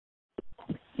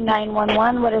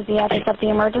911, what is the address of the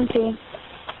emergency?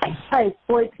 Hi,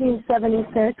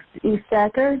 1476 East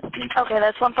Thacker. Okay,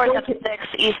 that's 1476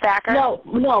 East Thacker. No,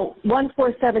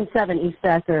 1477 East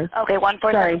Thacker. Okay,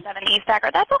 1477 East Thacker.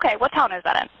 That's okay. What town is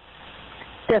that in?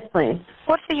 Yes, please.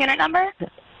 What's the unit number?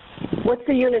 What's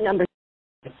the unit number?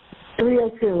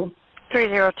 302.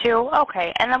 302.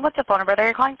 Okay, and then what's the phone number that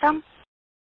you're calling from?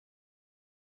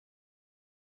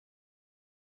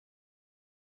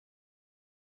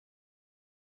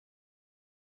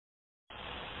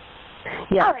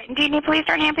 Yeah. All right, and do you need police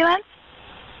or an ambulance?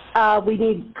 We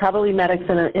need probably medics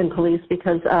and police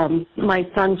because my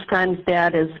son's friend's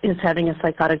dad is having a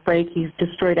psychotic break. He's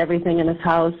destroyed everything in his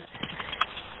house.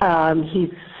 He's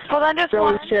Hold on just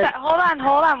one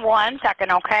hold on 1 second,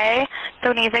 okay? So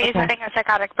when you say he's having a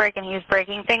psychotic break and he's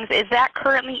breaking things, is that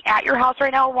currently at your house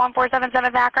right now,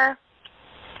 1477 Thacker?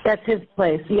 That's his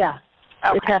place, yeah.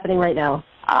 Okay. It's happening right now.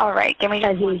 All right, give me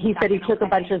just And he said he took a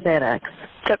bunch of Xanax.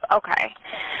 Okay.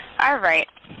 All right.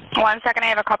 1 second, I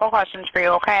have a couple questions for you,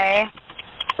 okay?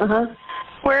 Uh-huh.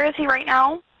 Where is he right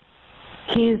now?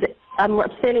 I'm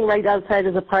standing right outside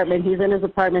his apartment. He's in his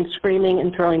apartment screaming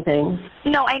and throwing things.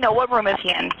 No, I know. What room is he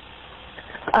in?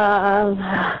 No,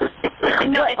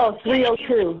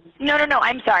 302. No,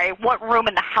 I'm sorry. What room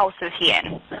in the house is he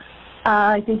in?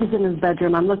 I think he's in his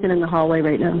bedroom. I'm looking in the hallway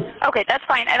right now. Okay, that's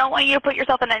fine. I don't want you to put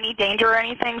yourself in any danger or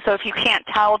anything, so if you can't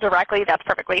tell directly, that's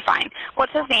perfectly fine.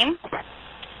 What's his name?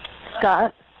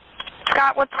 Scott.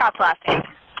 Scott, what's Scott's last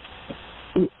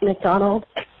name? MacDonald.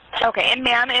 Okay, and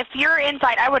ma'am, if you're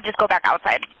inside, I would just go back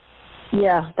outside.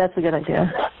 Yeah, that's a good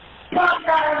idea.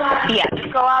 Yeah,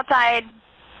 just go outside.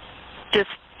 Just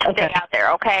stay out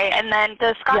there, okay? And then,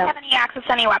 does Scott have any access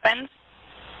to any weapons?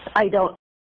 I don't.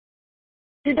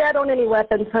 Does your dad own any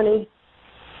weapons, honey?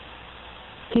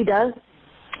 He does?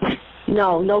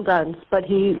 No guns. But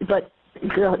the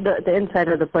inside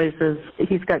of the place is,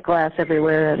 he's got glass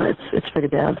everywhere, and it's pretty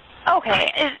bad.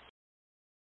 Okay.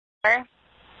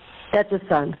 That's his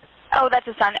son. Oh, that's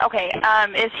his son. Okay.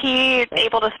 Is he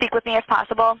able to speak with me if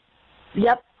possible?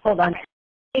 Yep. Hold on.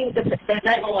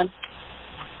 911.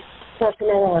 What's the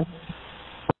 911?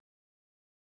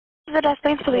 The Des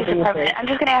Plaines Police Department. I'm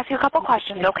just going to ask you a couple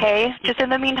questions, okay? Just in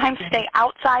the meantime, stay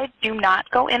outside. Do not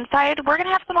go inside. We're going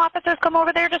to have some officers come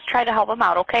over there. Just try to help him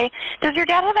out, okay? Does your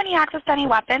dad have any access to any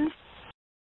weapons?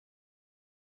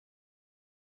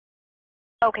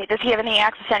 Okay. Does he have any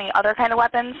access to any other kind of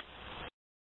weapons?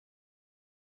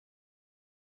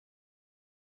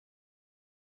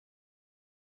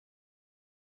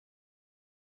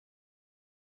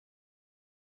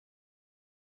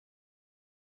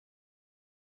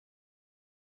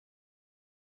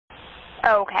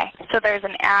 Okay, so there's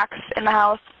an axe in the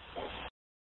house.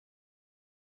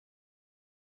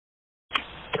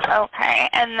 Okay,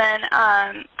 and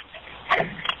then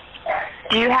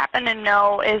do you happen to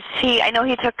know, I know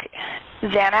he took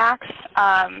Xanax,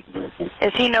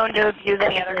 is he known to use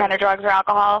any other kind of drugs or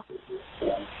alcohol?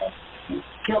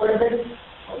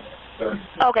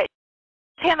 Okay,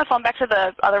 hand the phone back to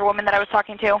the other woman that I was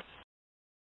talking to.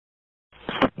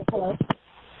 Hello.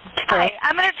 Hi,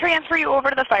 I'm going to transfer you over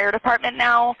to the fire department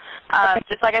now.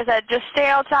 Just like I said, just stay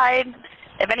outside.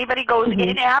 If anybody goes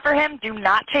in after him, do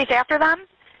not chase after them.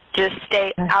 Just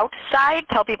stay outside.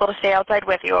 Tell people to stay outside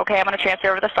with you, okay? I'm going to transfer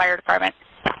over to the fire department.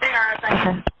 They are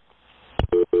outside.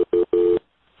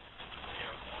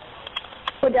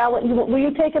 Will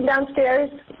you take him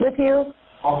downstairs with you?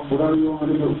 Whatever you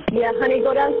want to do. Yeah, honey,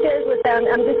 go downstairs with them.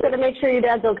 I'm just going to make sure your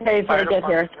dad's okay before I get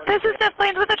here. This is Des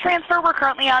Plaines with the transfer. We're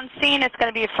currently on scene. It's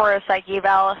going to be for a psych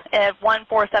eval at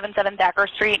 1477 Thacker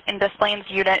Street in Des Plaines,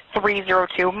 Unit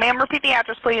 302. Ma'am, repeat the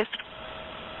address, please.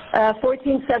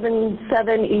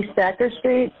 1477 East Thacker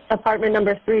Street, apartment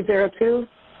number 302.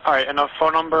 All right, and a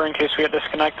phone number in case we get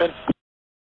disconnected?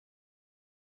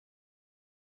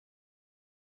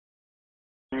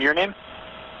 And your name?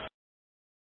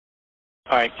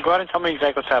 All right, go ahead and tell me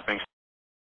exactly what's happening.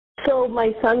 So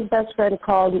my son's best friend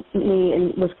called me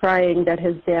and was crying that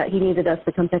his dad, he needed us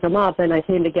to come pick him up, and I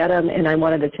came to get him, and I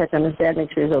wanted to check on his dad,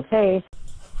 make sure he's okay.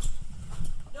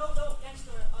 No, next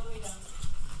door, all the way down.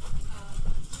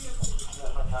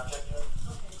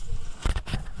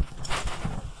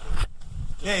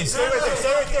 Hey, stay right there,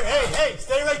 stay right there. Hey,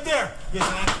 stay right there. Yes,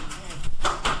 man.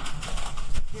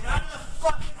 Get out of the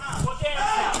fucking house. Look at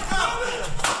him.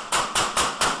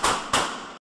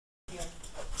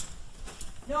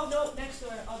 No, next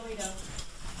door, all the way down.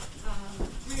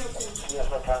 302. You have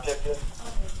no contact yet?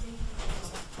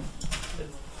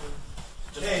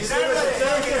 Hey, stay right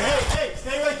there. Hey,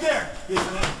 stay right there.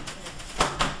 Yes, man.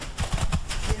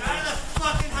 Get out of the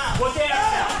fucking house. Look at him.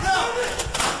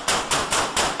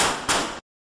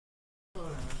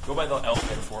 Go by the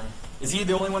elevator for me. Is he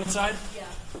the only one inside? Yeah.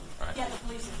 All right. Yeah, the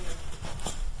police are here.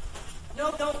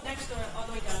 No, next door, all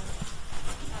the way down.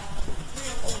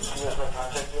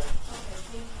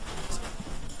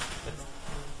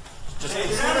 Just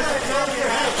Stand right there.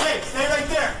 Hey, stay